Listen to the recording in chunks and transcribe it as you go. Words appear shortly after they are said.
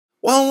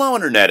Well, hello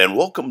Internet, and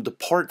welcome to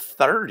part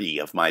 30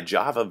 of my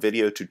Java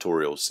video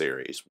tutorial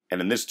series. And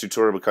in this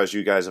tutorial, because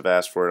you guys have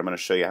asked for it, I'm going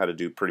to show you how to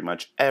do pretty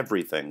much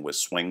everything with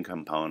swing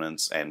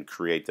components and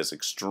create this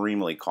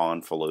extremely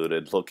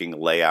convoluted looking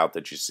layout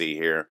that you see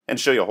here, and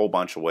show you a whole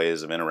bunch of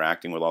ways of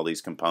interacting with all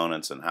these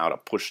components and how to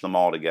push them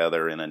all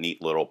together in a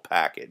neat little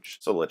package.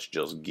 So let's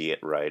just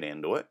get right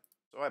into it.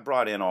 So I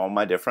brought in all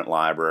my different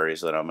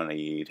libraries that I'm going to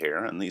need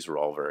here, and these are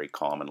all very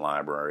common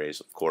libraries.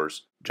 Of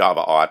course,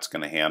 Java Aut's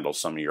going to handle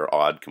some of your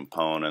odd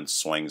components.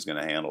 Swing's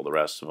going to handle the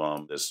rest of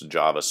them. This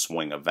Java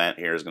Swing event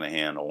here is going to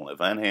handle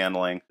event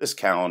handling. This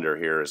calendar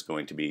here is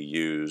going to be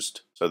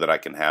used so that I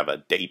can have a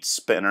date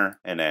spinner,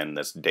 and then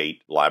this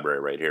date library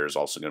right here is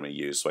also going to be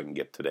used so I can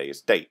get today's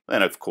date.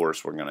 And of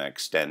course, we're going to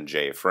extend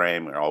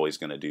JFrame. We're always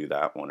going to do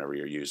that whenever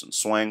you're using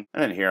Swing.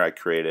 And then here I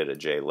created a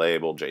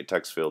JLabel,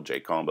 JTextField,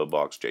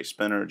 JComboBox,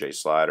 JSpinner,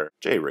 JSlider,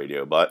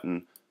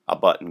 JRadioButton, a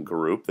button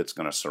group that's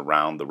going to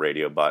surround the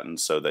radio button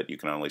so that you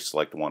can only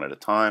select one at a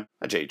time.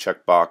 A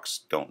JCheckBox,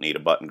 don't need a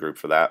button group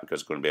for that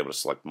because we're going to be able to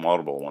select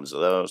multiple ones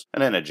of those.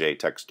 And then a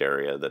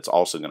JTextArea that's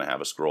also going to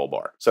have a scroll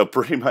bar. So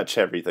pretty much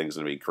everything's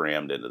going to be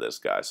crammed into this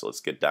guy. So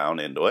let's get down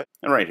into it.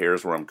 And right here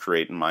is where I'm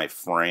creating my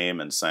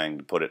frame and saying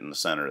to put it in the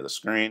center of the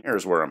screen.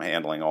 Here's where I'm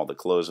handling all the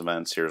close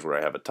events. Here's where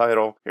I have a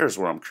title. Here's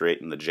where I'm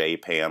creating the J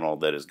panel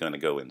that is going to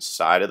go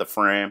inside of the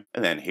frame.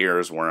 And then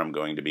here's where I'm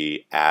going to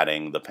be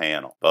adding the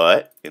panel.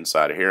 But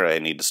inside of here, I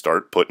need to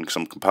start putting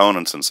some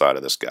components inside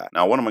of this guy.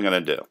 Now, what am I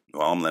going to do?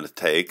 Well, I'm going to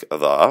take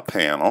the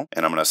panel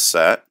and I'm going to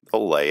set the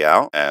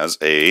layout as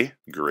a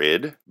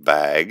grid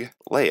bag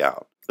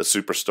layout. The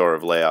superstar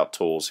of layout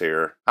tools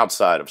here,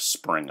 outside of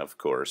Spring, of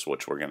course,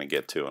 which we're going to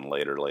get to in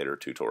later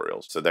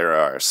tutorials. So there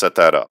I set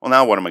that up. Well,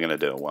 now what am I going to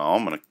do? Well,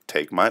 I'm going to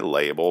take my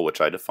label, which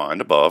I defined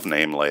above,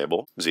 name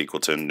label is equal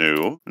to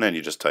new, and then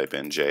you just type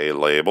in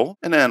JLabel,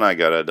 and then I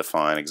got to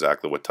define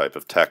exactly what type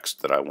of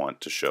text that I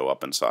want to show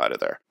up inside of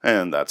there.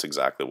 And that's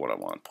exactly what I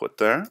want to put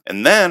there.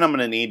 And then I'm going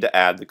to need to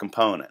add the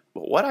component.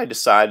 But what I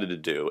decided to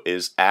do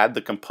is add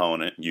the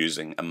component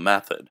using a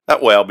method.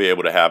 That way I'll be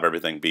able to have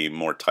everything be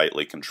more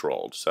tightly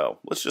controlled. So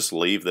let's just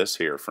leave this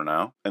here for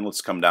now, and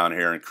let's come down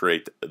here and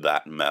create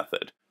that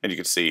method. And you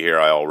can see here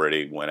I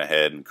already went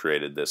ahead and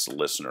created this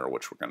listener,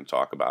 which we're going to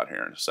talk about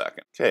here in a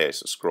second. Okay,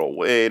 so scroll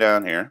way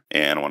down here,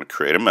 and I want to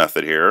create a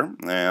method here,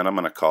 and I'm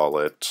going to call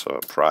it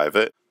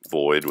private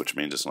void, which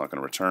means it's not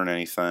going to return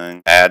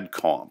anything. Add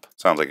comp.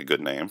 Sounds like a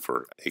good name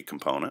for a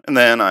component. And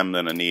then I'm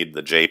going to need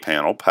the J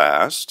panel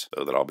passed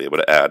so that I'll be able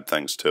to add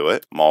things to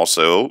it. I'm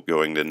also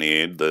going to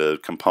need the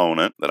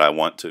component that I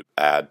want to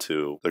add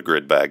to the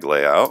grid bag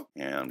layout.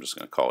 And I'm just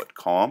going to call it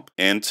comp.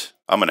 Int.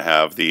 I'm going to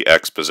have the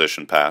X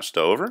position passed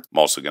over. I'm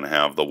also going to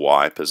have the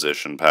Y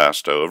position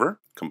passed over.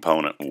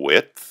 Component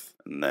width.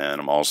 And then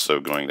I'm also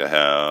going to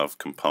have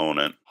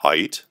component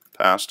height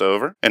passed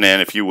over. And then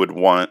if you would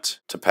want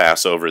to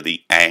pass over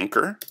the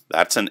anchor,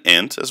 that's an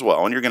int as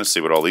well. And you're going to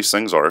see what all these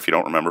things are if you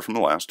don't remember from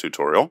the last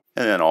tutorial.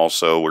 And then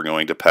also we're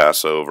going to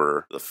pass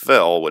over the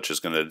fill, which is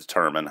going to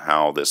determine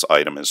how this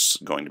item is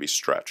going to be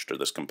stretched, or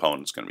this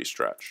component is going to be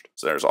stretched.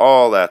 So there's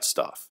all that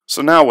stuff.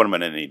 So now what am I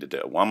going to need to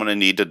do? Well, I'm going to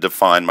need to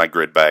define my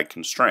grid bag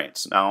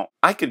constraints. Now,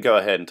 I could go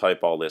ahead and type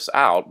all this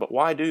out, but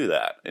why do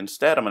that?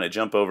 Instead, I'm going to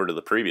jump over to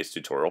the previous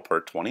tutorial,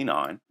 part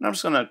 29, and I'm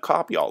just going to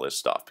copy all this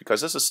stuff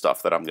because this is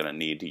stuff that I'm going to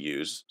need to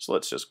use. So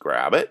let's just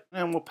grab it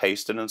and we'll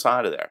paste it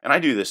inside of there. And I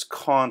do this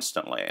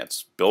constantly.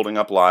 It's building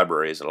up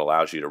libraries that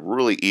allows you to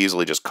really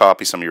easily just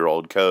copy some of your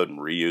old code and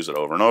reuse it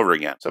over and over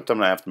again. Except I'm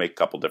going to have to make a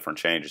couple different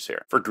changes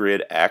here. For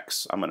grid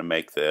X, I'm going to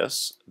make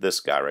this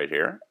guy right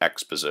here,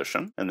 X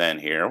position. And then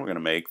here, we're going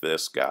to make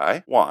this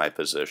guy Y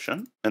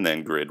position. And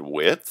then grid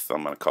width,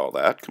 I'm going to call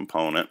that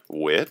component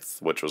width,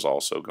 which was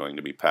also going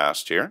to be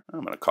passed here.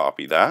 I'm going to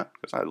copy that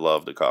because I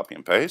love to copy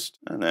and paste.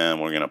 And then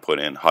we're going to put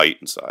in height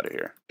inside of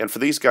here. And for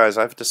these guys,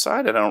 I've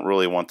decided I don't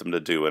really want them to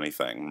do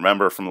anything.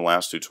 Remember from the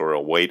last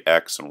tutorial, weight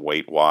X and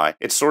weight Y,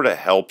 it sort of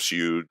helps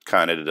you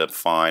kind of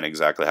define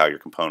exactly how your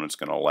component's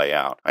going to lay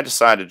out. I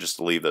decided just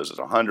to leave those at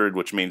 100,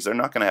 which means they're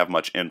not going to have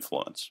much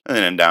influence. And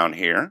then down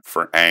here,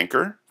 for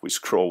anchor, we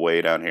scroll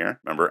way down here.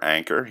 Remember,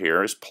 anchor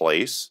here is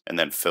place, and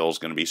then fill is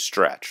going to be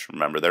stretch.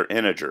 Remember, they're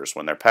integers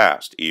when they're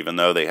passed. Even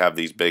though they have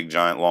these big,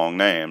 giant, long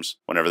names,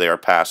 whenever they are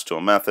passed to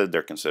a method,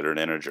 they're considered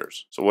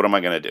integers. So what am I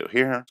going to do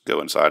here?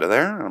 Go inside of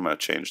there, and I'm going to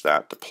change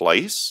that to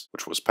place,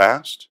 which was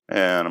passed,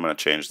 and I'm going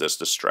to change this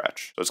to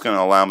stretch. So it's going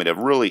to allow me to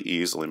really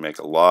easily make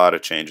a lot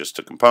of changes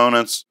to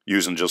components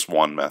using just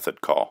one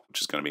method call,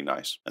 which is going to be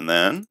nice. And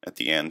then at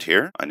the end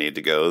here, I need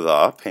to go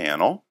the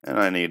panel, and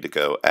I need to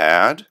go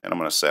add, and I'm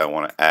going to say I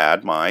want to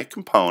add my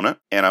component,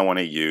 and I want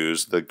to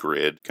use the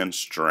grid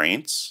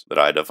constraints that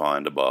I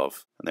defined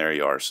above. And there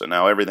you are. So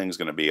now everything's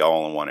going to be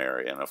all in one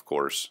area, and of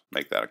course,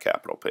 make that a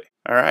capital P.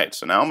 All right,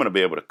 so now I'm going to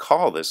be able to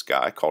call this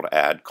guy called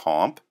add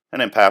comp,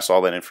 and then pass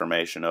all that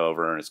information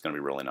over, and it's going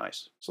to be really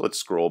nice. So let's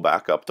scroll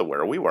back up to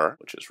where we were,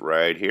 which is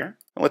right here.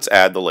 And let's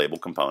add the label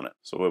component.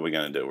 So what are we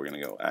going to do? We're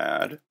going to go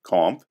add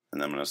comp,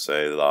 and then I'm going to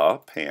say the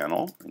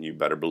panel, and you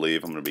better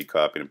believe I'm going to be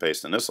copying and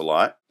pasting this a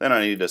lot. Then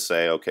I need to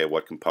say, okay,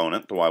 what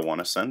component do I want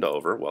to send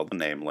over? Well, the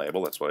name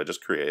label, that's what I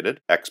just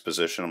created. X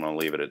position, I'm going to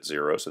leave it at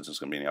 0 since it's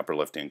going to be in the upper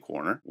left-hand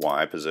corner.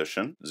 Y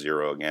position,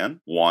 0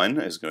 again. 1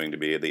 is going to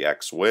be the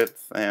X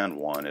width, and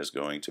 1 is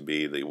going to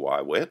be the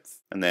Y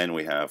width. And then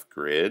we have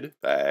grid,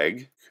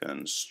 bag,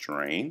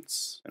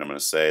 constraints, and I'm going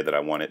to say that I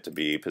want it to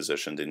be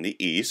positioned in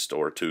the east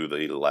or to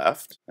the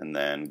left, and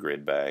then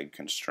grid bag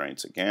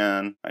constraints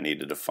again. I need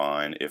to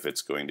define if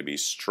it's going to be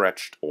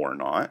stretched or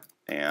not,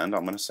 and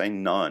I'm going to say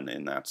none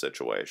in that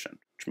situation,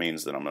 which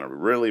means that I'm going to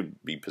really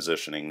be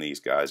positioning these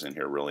guys in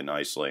here really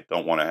nicely.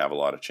 Don't want to have a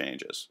lot of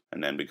changes.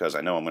 And then because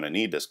I know I'm going to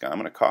need this guy, I'm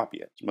going to copy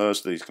it.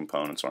 Most of these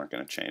components aren't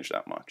going to change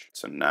that much.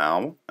 So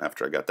now,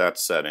 after I got that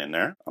set in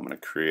there, I'm going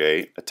to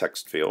create a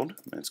text field.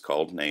 It's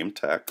called name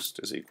text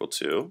is equal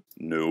to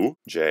new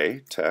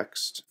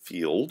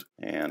JTextField,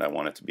 and I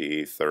want it to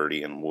be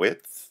 30 in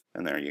width.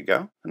 And there you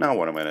go. And now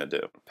what I'm going to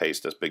do,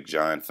 paste this big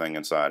giant thing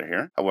inside of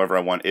here. However, I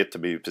want it to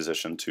be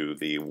positioned to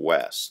the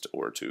west,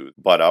 or to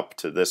butt up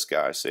to this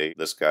guy. See,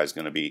 this guy's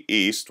going to be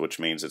east, which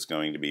means it's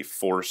going to be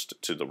forced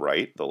to the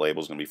right. The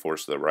label's going to be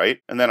forced to the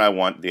right. And then I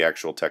want the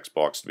actual text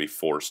box to be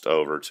forced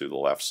over to the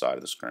left side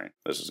of the screen.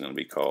 This is going to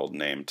be called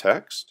name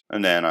text.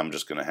 And then I'm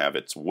just going to have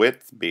its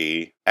width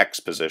be X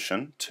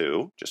position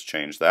 2. Just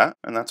change that.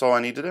 And that's all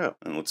I need to do.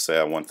 And let's say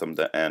I want them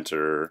to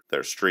enter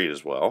their street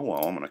as well.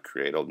 Well, I'm going to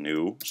create a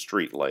new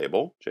street label.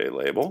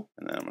 JLabel,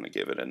 and then I'm going to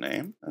give it a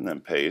name, and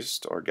then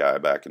paste our guy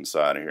back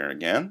inside of here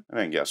again. And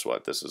then guess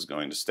what? This is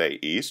going to stay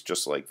east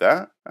just like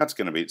that. That's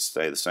going to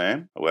stay the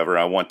same. However,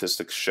 I want this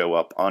to show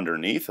up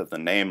underneath of the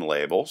name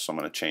label, so I'm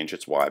going to change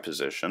its Y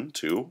position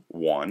to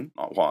 1,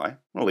 not Y. I'm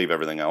going to leave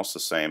everything else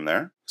the same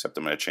there, except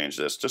I'm going to change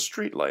this to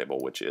street label,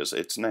 which is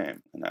its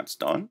name, and that's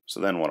done. So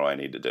then what do I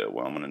need to do?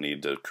 Well, I'm going to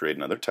need to create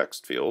another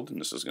text field, and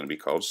this is going to be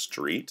called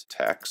street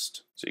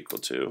text is equal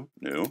to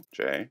new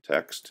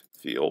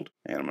JTextField,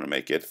 and I'm going to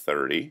make it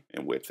 30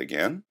 in width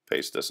again.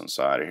 Paste this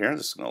inside of here.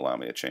 This is going to allow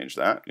me to change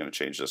that. I'm going to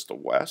change this to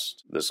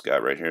west. This guy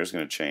right here is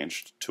going to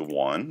change to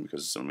 1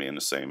 because it's going to be in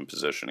the same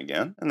position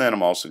again. And then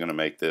I'm also going to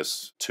make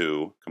this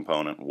 2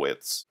 component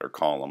widths or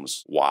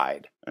columns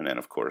wide. And then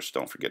of course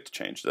don't forget to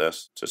change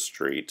this to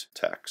street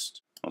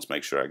text. Let's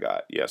make sure I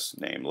got, yes,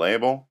 name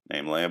label,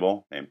 name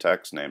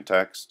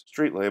text,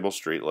 street label,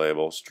 street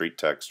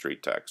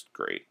text.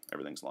 Great.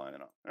 Everything's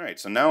lining up. All right,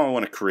 so now I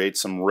want to create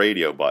some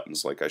radio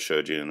buttons like I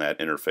showed you in that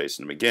interface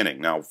in the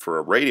beginning. Now for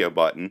a radio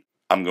button,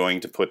 I'm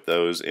going to put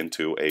those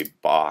into a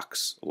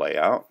box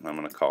layout. I'm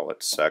going to call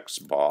it sex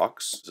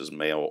box. This is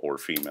male or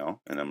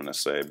female. And I'm going to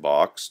say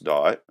box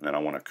dot, and then I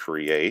want to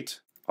create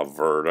a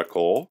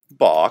vertical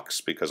box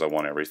because I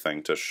want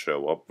everything to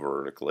show up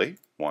vertically,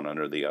 one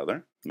under the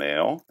other.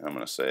 Male, and I'm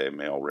going to say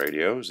male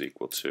radio is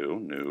equal to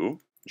new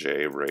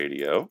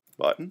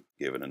JRadioButton,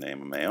 give it a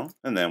name of male.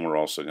 And then we're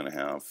also going to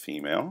have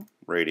female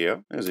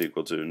radio is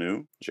equal to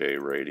new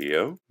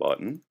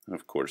JRadioButton. And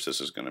of course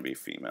this is going to be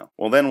female.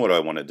 Well, then what do I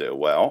want to do?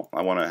 Well,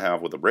 I want to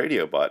have with a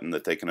radio button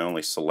that they can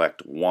only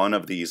select one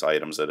of these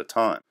items at a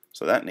time.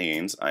 So that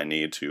means I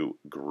need to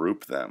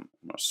group them.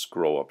 I'm going to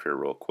scroll up here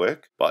real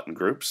quick. Button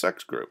group,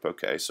 sex group.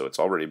 Okay, so it's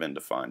already been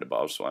defined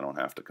above, so I don't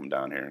have to come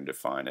down here and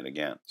define it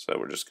again. So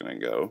we're just going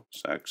to go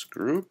sex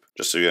group.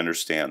 Just so you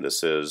understand,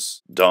 this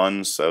is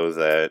done so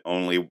that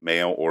only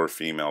male or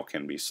female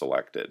can be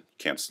selected. You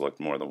can't select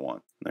more than one.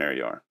 There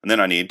you are. And then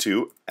I need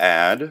to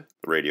add the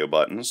radio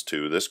buttons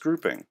to this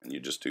grouping. And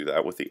you just do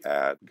that with the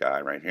add guy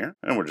right here.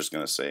 And we're just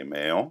going to say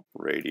male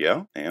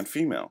radio and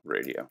female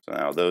radio. So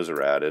now those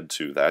are added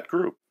to that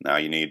group. Now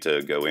you need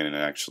to go in and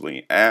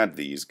actually add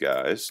these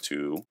guys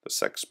to the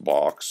sex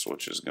box,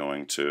 which is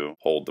going to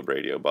hold the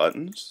radio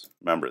buttons.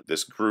 Remember,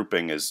 this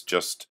grouping is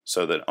just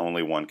so that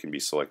only one can be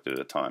selected at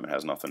a time. It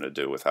has nothing to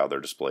do with how they're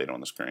displayed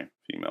on the screen.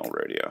 Female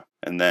radio.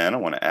 And then I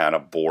want to add a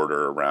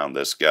border around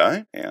this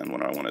guy. And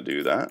when I want to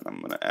do that, I'm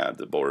going to add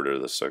the border to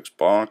the sex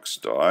box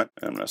dot.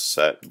 And I'm going to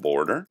set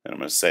border. And I'm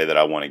going to say that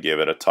I want to give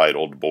it a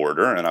titled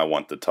border. And I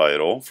want the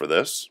title for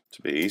this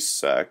to be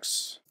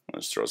sex.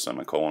 Let's throw a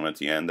semicolon at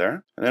the end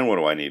there. And then what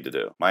do I need to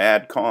do? My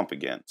add comp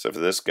again. So for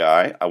this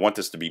guy, I want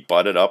this to be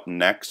butted up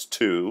next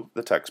to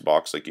the text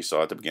box like you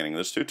saw at the beginning of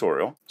this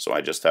tutorial. So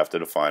I just have to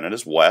define it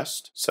as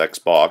west. Sex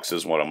box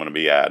is what I'm going to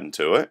be adding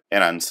to it.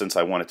 And since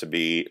I want it to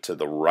be to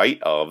the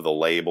right of the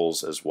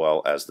labels as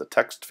well as the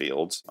text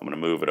fields, I'm going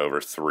to move it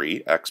over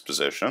 3 X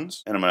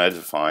positions. And I'm going to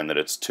define that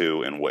it's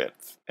 2 in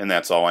width. And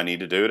that's all I need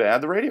to do to add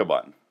the radio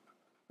button.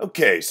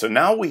 Okay, so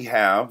now we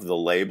have the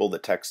label, the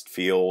text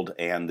field,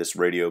 and this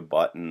radio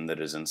button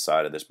that is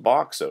inside of this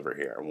box over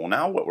here. Well,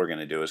 now what we're going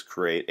to do is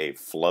create a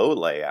flow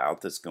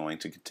layout that's going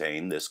to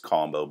contain this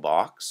combo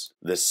box,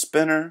 this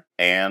spinner,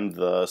 and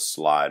the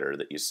slider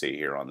that you see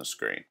here on the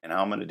screen. And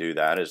how I'm going to do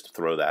that is to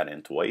throw that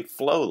into a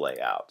flow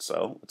layout.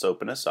 So let's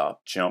open this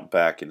up, jump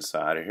back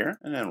inside of here,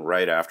 and then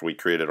right after we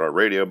created our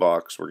radio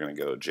box, we're going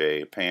to go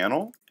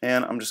JPanel.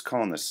 And I'm just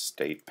calling this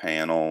state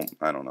panel,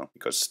 I don't know,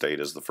 because state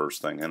is the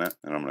first thing in it.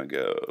 And I'm going to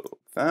go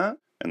that.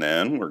 And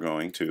then we're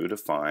going to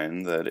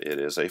define that it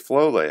is a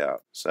flow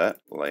layout. Set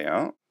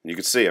layout. And you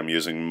can see I'm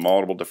using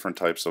multiple different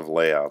types of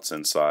layouts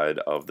inside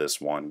of this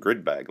one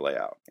grid bag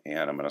layout.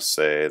 And I'm going to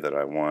say that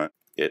I want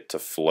it to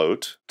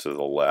float to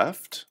the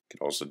left. You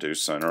can also do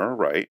center or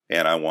right.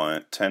 And I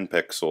want 10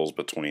 pixels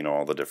between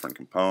all the different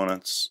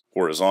components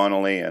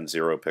horizontally and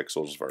 0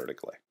 pixels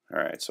vertically.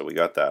 Alright, so we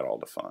got that all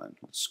defined.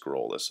 Let's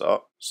scroll this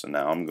up. So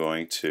now I'm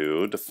going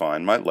to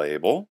define my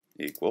label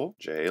equal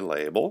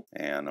JLabel,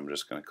 and I'm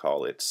just going to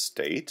call it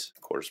state.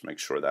 Of course, make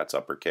sure that's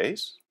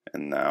uppercase.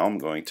 And now I'm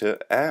going to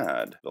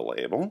add the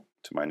label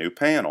to my new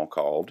panel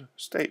called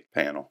State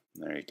Panel.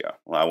 There you go.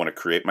 Well, I want to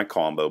create my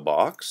combo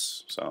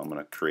box, so I'm going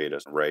to create an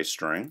array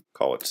string,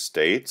 call it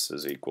states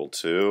is equal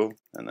to,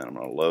 and then I'm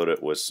going to load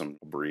it with some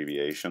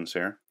abbreviations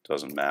here.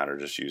 Doesn't matter,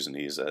 just using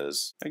these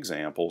as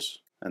examples.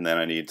 And then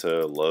I need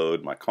to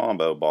load my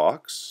combo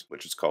box,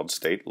 which is called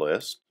state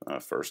list.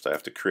 First I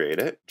have to create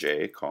it,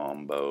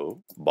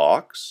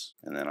 JComboBox,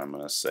 and then I'm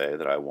going to say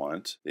that I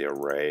want the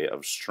array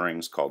of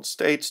strings called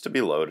states to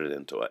be loaded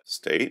into it.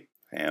 State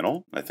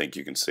panel. I think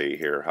you can see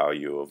here how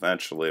you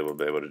eventually will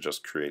be able to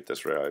just create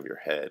this right out of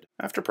your head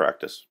after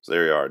practice. So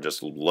there you are,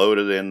 just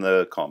loaded in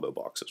the combo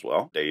box as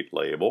well. Date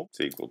label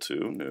is equal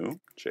to new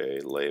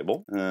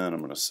JLabel, and I'm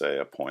going to say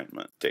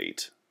appointment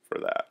date for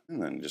that.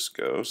 And then just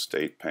go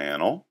state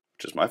panel,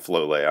 which is my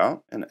flow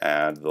layout, and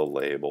add the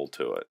label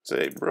to it.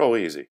 It's real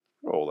easy.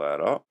 Roll that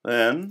up.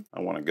 Then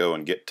I want to go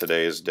and get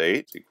today's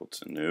date. It's equal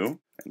to new.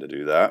 And to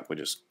do that, we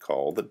just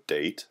call the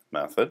date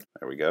method.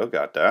 There we go,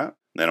 got that.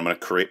 Then I'm going to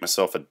create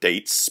myself a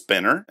date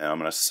spinner, and I'm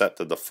going to set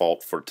the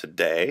default for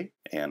today,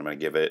 and I'm going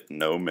to give it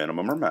no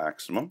minimum or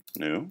maximum.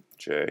 New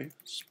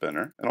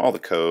JSpinner. And all the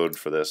code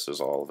for this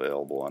is all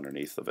available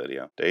underneath the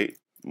video. Date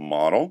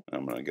model, and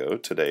I'm going to go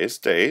today's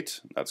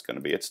date. That's going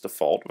to be its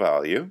default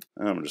value,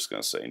 and I'm just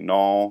going to say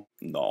null,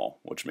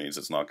 which means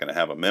it's not going to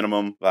have a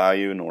minimum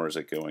value, nor is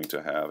it going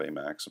to have a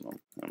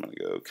maximum. I'm going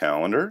to go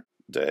calendar,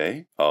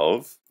 day,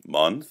 of,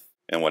 month,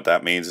 and what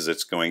that means is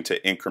it's going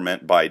to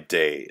increment by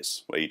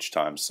days each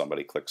time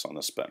somebody clicks on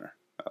the spinner.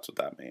 That's what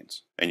that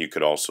means. And you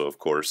could also, of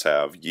course,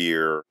 have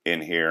year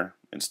in here.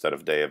 Instead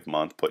of day of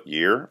month, put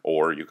year,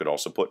 or you could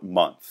also put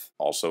month,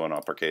 also in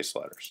uppercase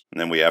letters. And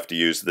then we have to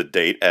use the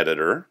date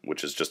editor,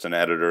 which is just an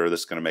editor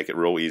that's going to make it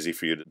real easy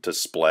for you to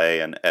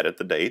display and edit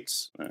the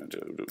dates. And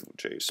do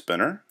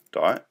JSpinner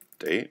dot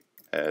date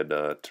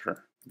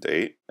editor.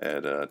 Date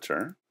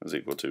editor is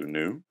equal to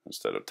new.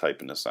 Instead of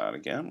typing this out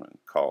again, I'm going to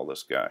call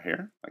this guy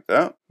here like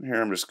that. And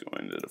here I'm just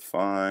going to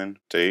define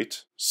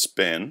date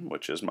spin,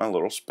 which is my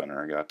little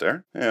spinner I got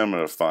there. And I'm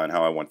going to define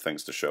how I want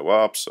things to show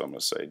up. So I'm going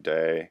to say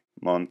day,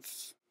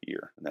 month,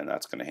 year. And then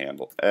that's going to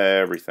handle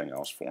everything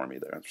else for me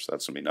there. So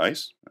that's going to be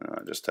nice.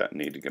 I just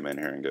need to come in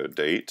here and go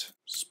date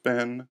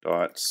spin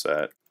dot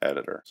set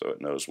editor, so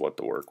it knows what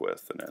to work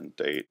with, and then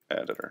date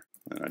editor.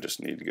 And I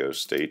just need to go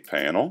state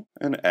panel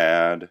and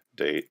add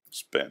date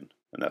spin,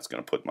 and that's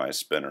going to put my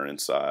spinner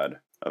inside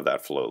of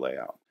that flow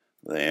layout.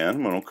 Then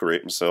I'm going to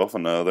create myself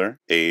another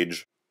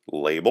age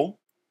label.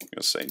 I'm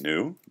going to say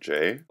new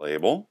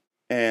JLabel,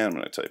 and I'm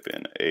going to type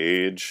in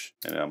age,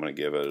 and I'm going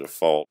to give it a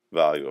default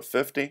value of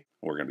 50.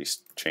 We're going to be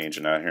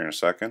changing that here in a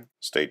second.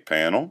 State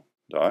panel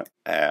dot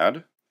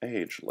add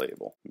age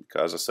label.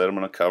 Because I said I'm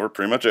going to cover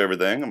pretty much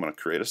everything, I'm going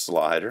to create a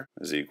slider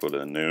is equal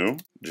to new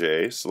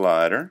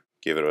JSlider.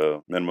 Give it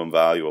a minimum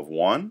value of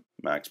 1,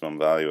 maximum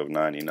value of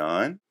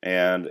 99,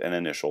 and an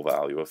initial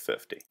value of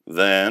 50.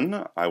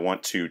 Then I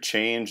want to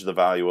change the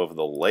value of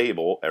the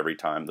label every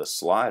time the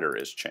slider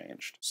is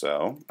changed.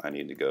 So I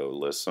need to go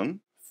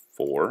listen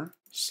for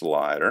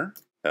slider,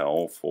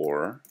 L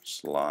for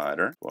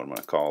slider. What I'm going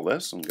to call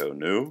this, and go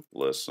new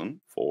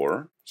listen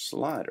for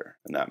slider.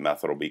 And that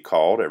method will be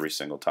called every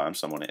single time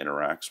someone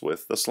interacts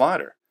with the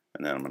slider.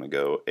 And then I'm going to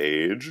go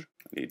age.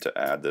 I need to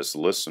add this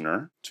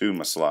listener to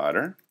my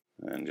slider.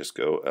 And just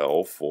go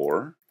L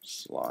for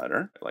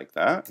slider, like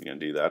that. You're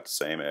going to do that the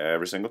same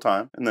every single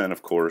time. And then,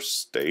 of course,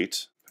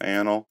 state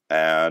panel,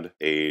 add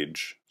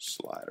age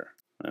slider.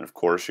 And of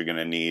course, you're going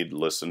to need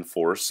listen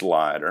for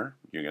slider.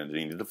 You're going to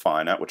need to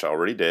define that, which I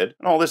already did.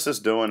 And all this is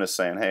doing is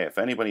saying, hey, if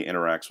anybody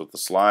interacts with the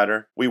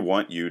slider, we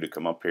want you to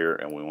come up here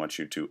and we want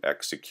you to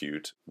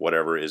execute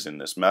whatever is in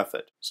this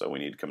method. So we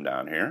need to come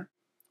down here.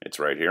 It's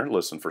right here,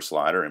 listen for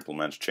slider,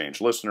 implements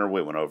ChangeListener.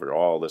 We went over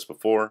all this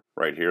before.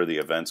 Right here, the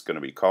event's going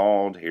to be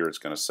called. Here it's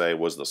going to say,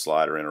 was the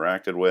slider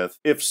interacted with?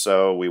 If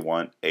so, we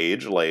want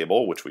age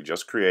label, which we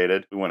just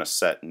created. We want to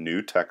set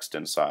new text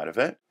inside of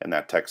it, and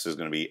that text is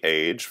going to be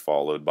age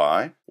followed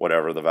by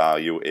whatever the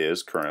value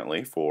is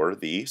currently for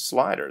the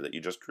slider that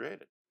you just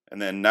created. And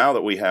then now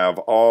that we have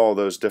all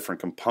those different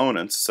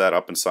components set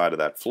up inside of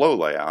that flow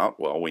layout,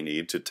 well, we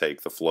need to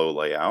take the flow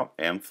layout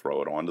and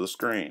throw it onto the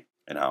screen.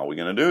 And how are we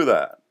going to do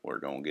that? We're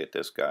going to get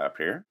this guy up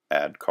here,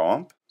 add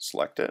comp,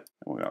 select it,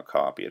 and we're going to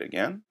copy it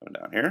again, go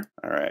down here.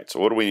 All right, so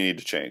what do we need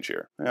to change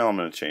here? Well, I'm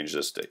going to change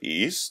this to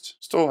east,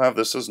 still have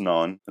this as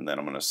none, and then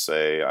I'm going to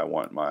say I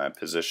want my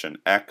position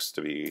X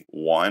to be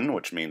 1,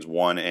 which means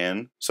 1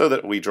 in, so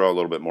that we draw a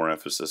little bit more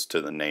emphasis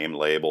to the name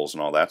labels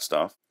and all that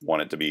stuff.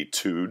 Want it to be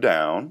 2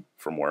 down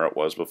from where it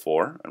was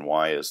before, and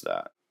why is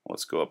that?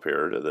 Let's go up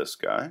here to this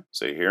guy.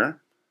 See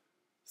here,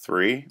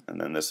 3, and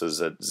then this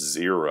is at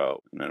 0.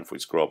 And then if we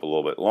scroll up a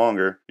little bit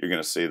longer, you're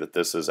going to see that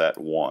this is at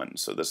 1.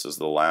 So this is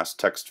the last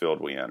text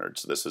field we entered.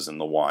 So this is in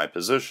the Y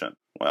position.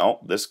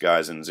 Well, this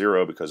guy's in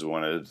 0 because we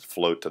wanted it to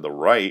float to the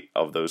right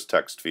of those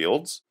text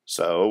fields.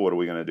 So what are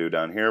we going to do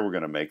down here? We're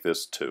going to make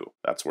this 2.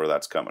 That's where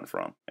that's coming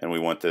from. And we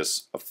want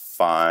this a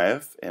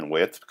 5 in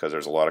width because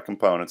there's a lot of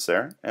components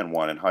there, and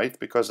 1 in height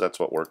because that's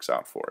what works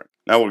out for it.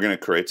 Now we're going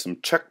to create some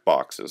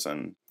checkboxes,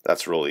 and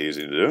that's really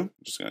easy to do. I'm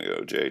just going to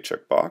go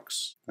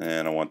JCheckBox,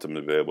 and I want them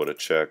to be able to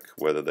check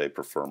whether they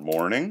prefer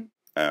morning,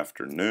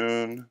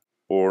 afternoon,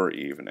 or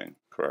evening.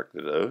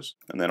 Corrected those.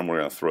 And then we're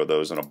going to throw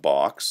those in a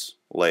box.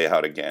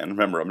 Layout again.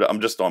 Remember,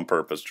 I'm just on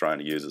purpose trying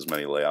to use as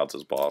many layouts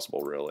as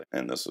possible, really.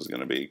 And this is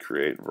going to be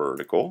create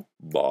vertical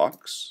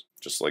box,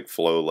 just like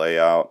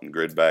FlowLayout and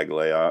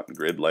GridBagLayout and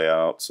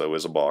GridLayout. So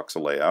is a box a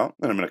layout.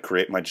 Then I'm going to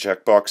create my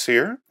checkbox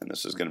here, and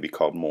this is going to be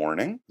called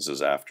morning. This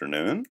is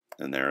afternoon,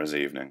 and there is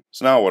evening.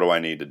 So now what do I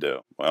need to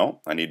do?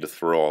 Well, I need to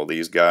throw all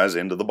these guys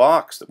into the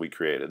box that we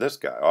created. This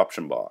guy,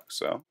 option box.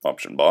 So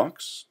option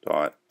box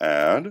dot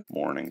add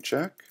morning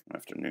check,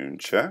 afternoon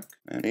check,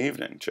 and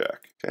evening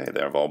check. Okay,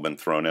 they've all been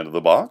thrown into the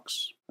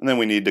box. And then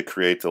we need to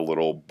create the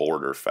little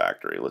border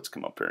factory. Let's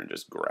come up here and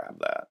just grab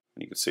that.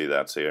 And you can see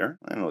that's here.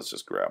 And let's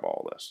just grab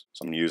all this.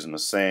 So I'm using the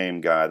same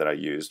guy that I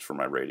used for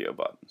my radio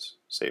buttons.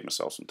 Save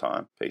myself some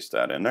time. Paste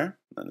that in there.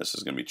 And then this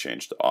is going to be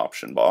changed to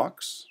option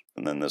box.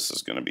 And then this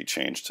is going to be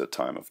changed to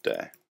time of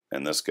day.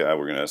 And this guy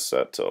we're going to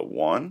set to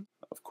 1.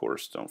 Of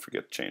course, don't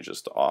forget to change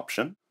this to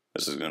option.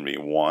 This is going to be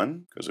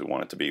 1 because we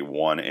want it to be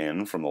 1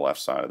 in from the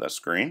left side of the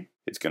screen.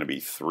 It's going to be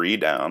 3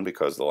 down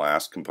because the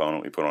last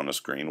component we put on the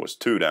screen was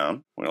 2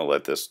 down. We're going to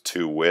let this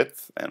 2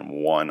 width and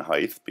 1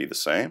 height be the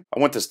same. I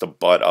want this to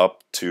butt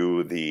up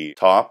to the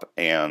top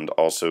and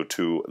also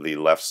to the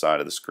left side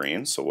of the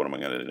screen. So what am I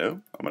going to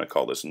do? I'm going to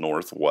call this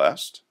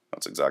northwest.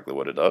 That's exactly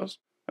what it does.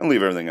 And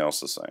leave everything else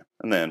the same.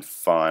 And then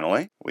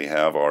finally, we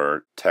have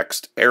our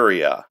text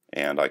area.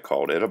 And I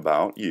called it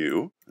about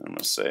you. I'm going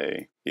to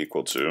say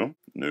equal to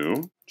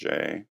new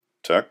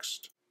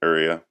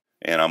JTextArea.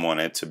 And I want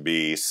it to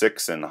be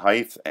 6 in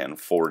height and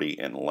 40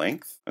 in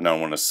length. And I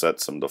want to set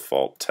some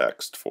default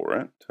text for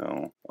it.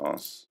 Tell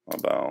us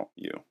about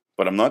you.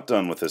 But I'm not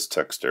done with this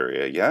text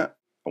area yet.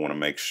 I want to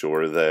make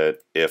sure that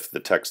if the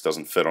text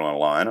doesn't fit on a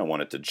line, I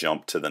want it to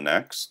jump to the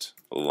next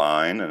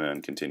line and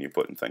then continue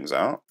putting things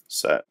out.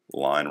 Set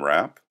line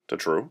wrap to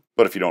true.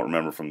 But if you don't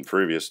remember from the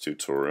previous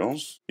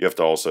tutorials, you have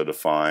to also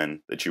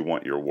define that you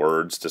want your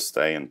words to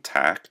stay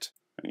intact.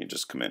 And you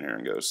just come in here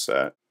and go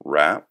set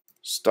wrap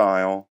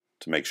style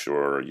to make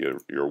sure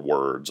your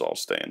words all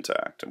stay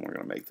intact. And we're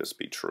going to make this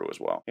be true as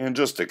well. And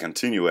just to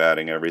continue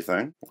adding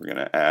everything, we're going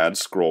to add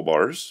scroll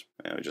bars.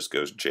 And it just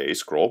goes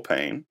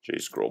JScrollPane.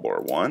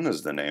 JScrollBar1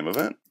 is the name of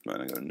it. I'm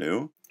going to go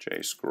new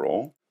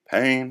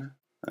JScrollPane.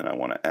 And I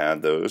want to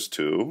add those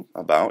to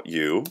about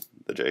you,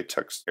 the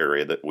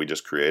JTextArea that we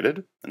just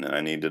created. And then I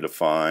need to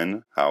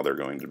define how they're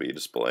going to be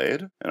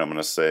displayed. And I'm going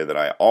to say that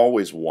I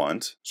always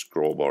want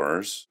scroll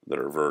bars that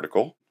are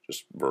vertical.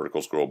 Just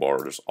vertical scroll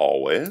bars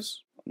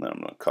always. And then I'm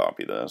going to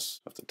copy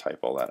this. I have to type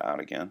all that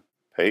out again.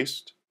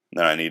 Paste. And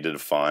then I need to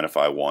define if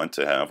I want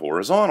to have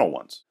horizontal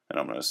ones. And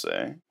I'm going to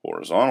say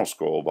horizontal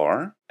scroll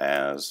bar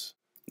as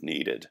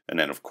needed. And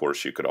then of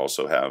course you could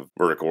also have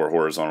vertical or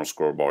horizontal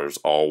scroll bars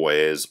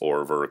always,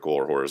 or vertical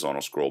or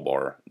horizontal scroll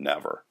bar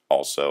never.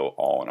 Also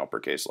all in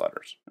uppercase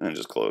letters. And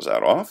just close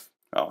that off.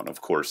 Oh, and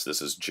of course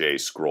this is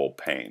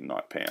JScrollPane,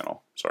 not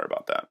panel. Sorry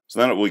about that.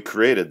 So now that we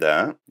created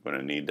that, I'm going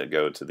to need to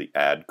go to the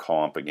add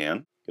comp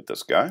again. Get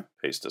this guy,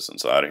 paste this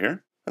inside of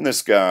here. And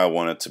this guy I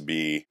want it to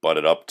be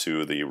butted up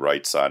to the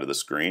right side of the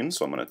screen,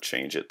 so I'm going to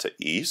change it to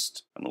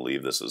east. I'm going to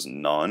leave this as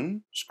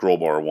none. Scroll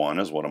bar 1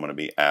 is what I'm going to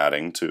be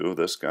adding to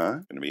this guy.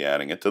 I'm going to be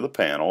adding it to the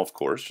panel, of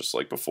course, just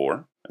like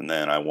before. And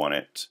then I want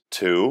it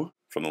 2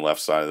 from the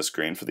left side of the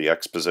screen for the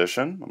X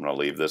position. I'm going to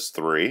leave this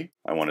 3.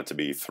 I want it to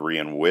be 3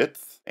 in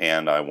width,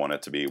 and I want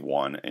it to be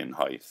 1 in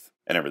height.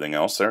 And everything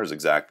else there is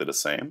exactly the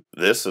same.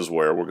 This is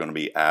where we're going to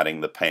be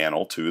adding the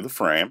panel to the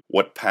frame.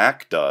 What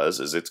Pack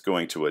does is it's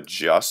going to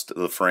adjust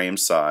the frame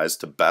size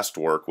to best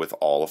work with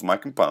all of my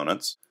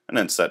components. And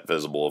then set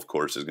visible, of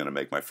course, is going to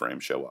make my frame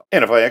show up.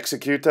 And if I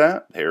execute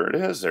that, here it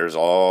is. There's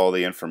all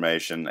the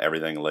information,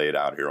 everything laid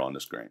out here on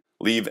the screen.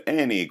 Leave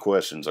any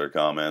questions or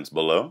comments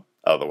below.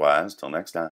 Otherwise, till next time.